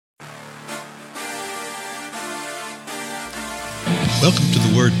Welcome to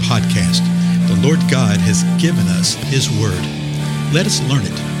the Word Podcast. The Lord God has given us His Word. Let us learn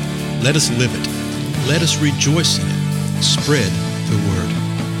it. Let us live it. Let us rejoice in it. Spread the Word.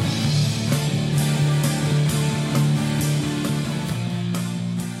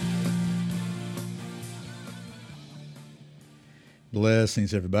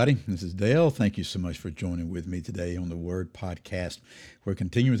 Blessings, everybody. This is Dale. Thank you so much for joining with me today on the Word Podcast. We're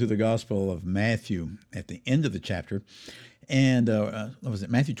continuing through the Gospel of Matthew at the end of the chapter. And what was it?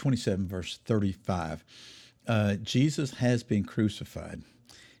 Matthew 27, verse 35. Jesus has been crucified,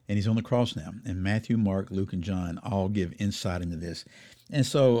 and he's on the cross now. And Matthew, Mark, Luke, and John all give insight into this. And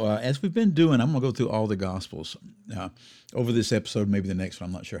so as we've been doing, I'm going to go through all the Gospels over this episode, maybe the next one.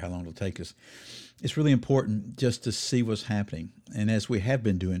 I'm not sure how long it'll take us. It's really important just to see what's happening. And as we have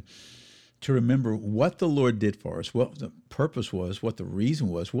been doing, to remember what the Lord did for us, what the purpose was, what the reason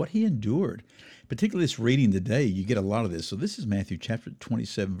was, what he endured. Particularly this reading today, you get a lot of this. So this is Matthew chapter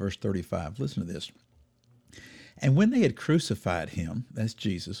 27, verse 35. Listen to this. And when they had crucified him, that's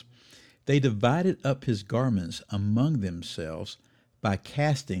Jesus, they divided up his garments among themselves by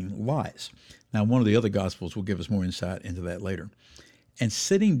casting lots. Now, one of the other Gospels will give us more insight into that later. And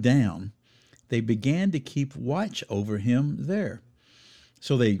sitting down, they began to keep watch over him there.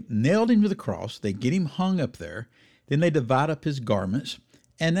 So they nailed him to the cross, they get him hung up there, then they divide up his garments,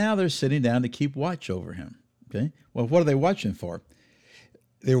 and now they're sitting down to keep watch over him. Okay? Well, what are they watching for?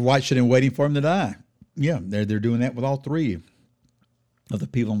 They're watching and waiting for him to die. Yeah, they're doing that with all three of the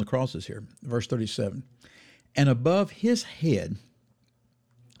people on the crosses here. Verse 37. And above his head,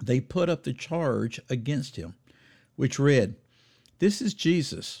 they put up the charge against him, which read, "This is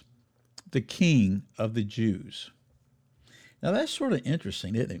Jesus, the King of the Jews." Now that's sort of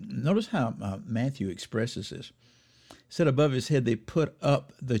interesting, isn't it? Notice how Matthew expresses this. It said above his head they put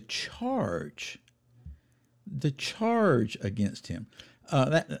up the charge against him.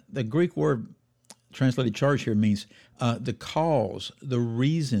 The Greek word translated charge here means the cause, the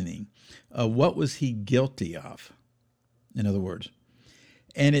reasoning. What was he guilty of, in other words?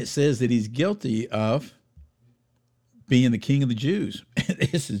 And it says that he's guilty of being the King of the Jews.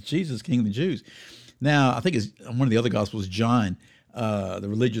 This is Jesus, King of the Jews. Now, I think it's one of the other Gospels, John, the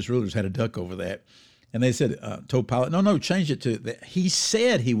religious rulers had a duck over that. And they said, told Pilate, no, change it to that. He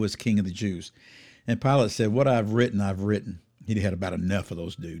said he was King of the Jews. And Pilate said, what I've written, I've written. He had about enough of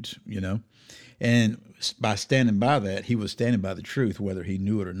those dudes, you know. And by standing by that, he was standing by the truth, whether he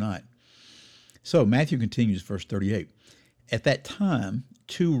knew it or not. So Matthew continues, verse 38. At that time,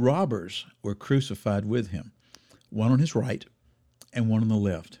 2 robbers were crucified with him, one on his right and one on the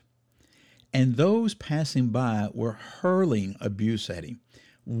left. And those passing by were hurling abuse at him,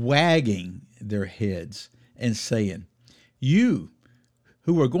 wagging their heads and saying, "You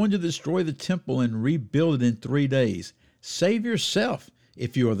who are going to destroy the temple and rebuild it in 3 days, save yourself.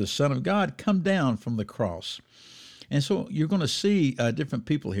 If you are the Son of God, come down from the cross." And so you're going to see different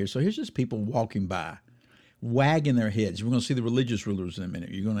people here. So here's just people walking by, wagging their heads. We're going to see the religious rulers in a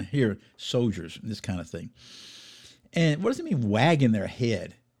minute. You're going to hear soldiers and this kind of thing. And what does it mean, wagging their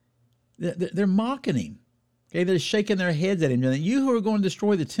head? They're mocking him. Okay, they're shaking their heads at him. You who are going to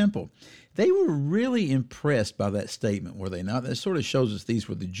destroy the temple. They were really impressed by that statement, were they not? That sort of shows us these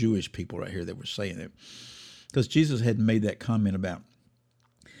were the Jewish people right here that were saying it. Because Jesus had made that comment about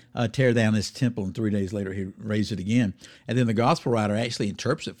tear down this temple, and 3 days later he raised it again. And then the gospel writer actually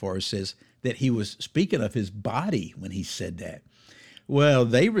interprets it for us, says that he was speaking of his body when he said that. Well,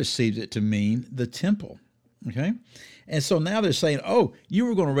 they received it to mean the temple. Okay? And so now they're saying, oh, you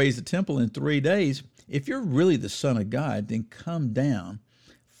were going to raise the temple in 3 days. If you're really the Son of God, then come down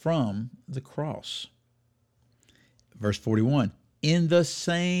from the cross. Verse 41, in the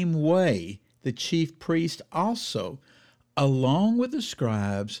same way, the chief priest also, along with the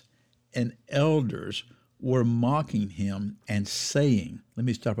scribes and elders, were mocking him and saying, let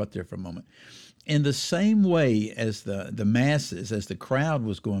me stop right there for a moment. In the same way as the masses, as the crowd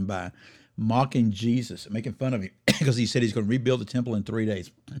was going by, mocking Jesus, making fun of him because he said he's going to rebuild the temple in 3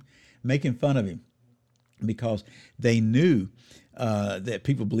 days, making fun of him because they knew that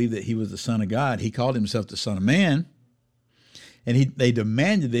people believed that he was the Son of God. He called himself the Son of Man, and they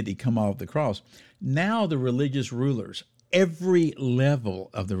demanded that he come off the cross. Now the religious rulers, every level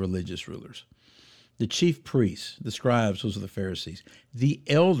of the religious rulers, the chief priests, the scribes, those are the Pharisees, the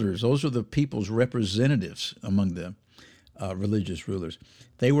elders, those are the people's representatives among the religious rulers.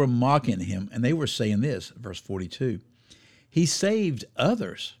 They were mocking him, and they were saying this, verse 42, he saved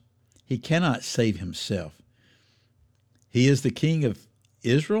others. He cannot save himself. He is the King of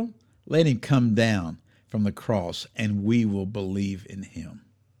Israel. Let him come down from the cross, and we will believe in him.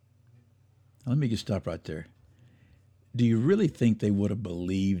 Now, let me just stop right there. do you really think they would have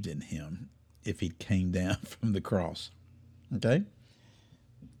believed in him if he came down from the cross? Okay?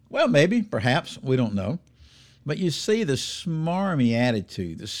 Well, maybe, perhaps, we don't know. But you see the smarmy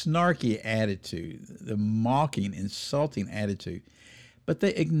attitude, the snarky attitude, the mocking, insulting attitude. But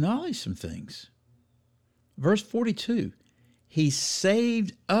they acknowledge some things. Verse 42, he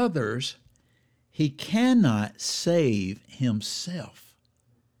saved others. He cannot save himself.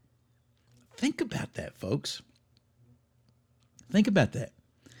 Think about that, folks. Think about that.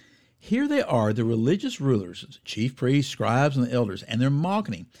 Here they are, the religious rulers, the chief priests, scribes, and the elders, and they're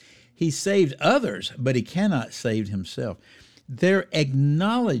mocking him. He saved others, but he cannot save himself. They're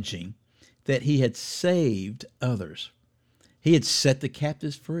acknowledging that he had saved others. He had set the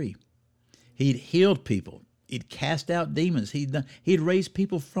captives free. He'd healed people. He'd cast out demons. He'd raised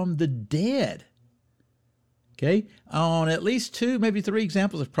people from the dead. Okay? On at least 2, maybe 3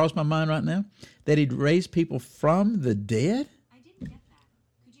 examples have crossed my mind right now that he'd raised people from the dead. I didn't get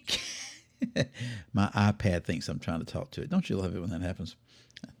that. Could you? My iPad thinks I'm trying to talk to it. Don't you love it when that happens?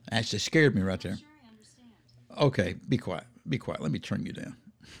 Actually scared me right there. Sure, I understand. Okay, be quiet. Be quiet. Let me turn you down.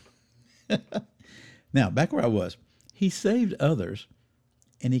 Now, back where I was. He saved others,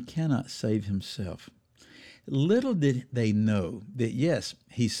 and he cannot save himself. Little did they know that, yes,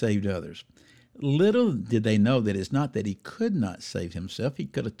 he saved others. Little did they know that it's not that he could not save himself. He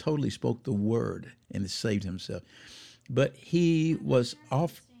could have totally spoke the word and saved himself. But he was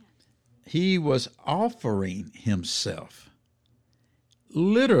offering himself,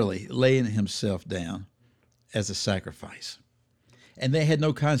 literally laying himself down as a sacrifice. And they had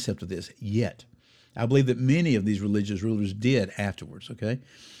no concept of this yet. I believe that many of these religious rulers did afterwards, okay?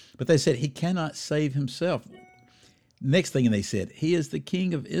 But they said, he cannot save himself. Next thing they said, he is the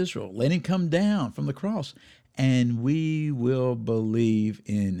King of Israel. Let him come down from the cross, and we will believe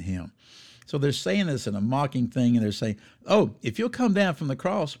in him. So they're saying this in a mocking thing, and they're saying, oh, if you'll come down from the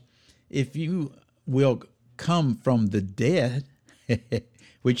cross, if you will come from the dead,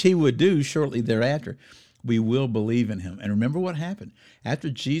 which he would do shortly thereafter, we will believe in him. And remember what happened.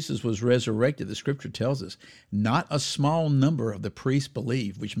 After Jesus was resurrected, the scripture tells us, not a small number of the priests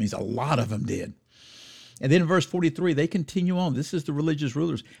believed, which means a lot of them did. And then in verse 43, they continue on. This is the religious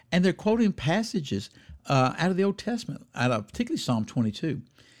rulers. And they're quoting passages out of the Old Testament, out of particularly Psalm 22. It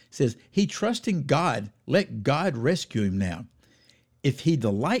says, he trusts in God. Let God rescue him now. If he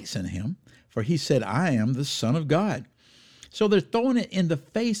delights in him, for he said, I am the Son of God. So they're throwing it in the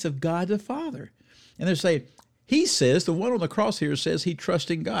face of God the Father. And they're saying, he says, the one on the cross here says he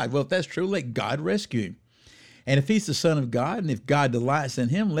trusts in God. Well, if that's true, let God rescue him. And if he's the Son of God, and if God delights in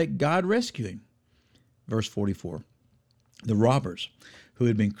him, let God rescue him. Verse 44, the robbers who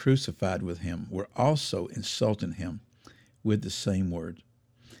had been crucified with him were also insulting him with the same words.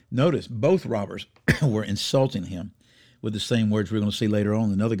 Notice, both robbers were insulting him with the same words we're going to see later on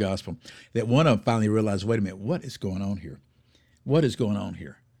in another gospel, that one of them finally realized, wait a minute, what is going on here? What is going on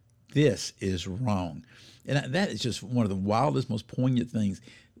here? This is wrong. And that is just one of the wildest, most poignant things,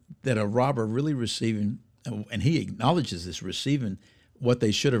 that a robber really receiving, and he acknowledges this, receiving what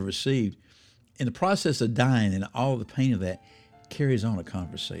they should have received. In the process of dying and all the pain of that, carries on a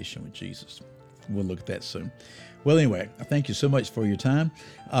conversation with Jesus. We'll look at that soon. Well, anyway, I thank you so much for your time.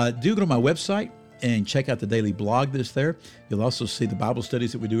 Do go to my website and check out the daily blog that's there. You'll also see the Bible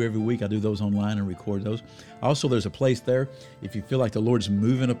studies that we do every week. I do those online and record those. Also, there's a place there, if you feel like the Lord's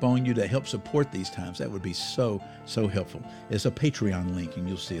moving upon you, to help support these times. That would be so, so helpful. It's a Patreon link, and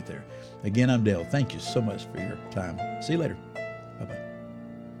you'll see it there. Again, I'm Dale. Thank you so much for your time. See you later. Bye-bye.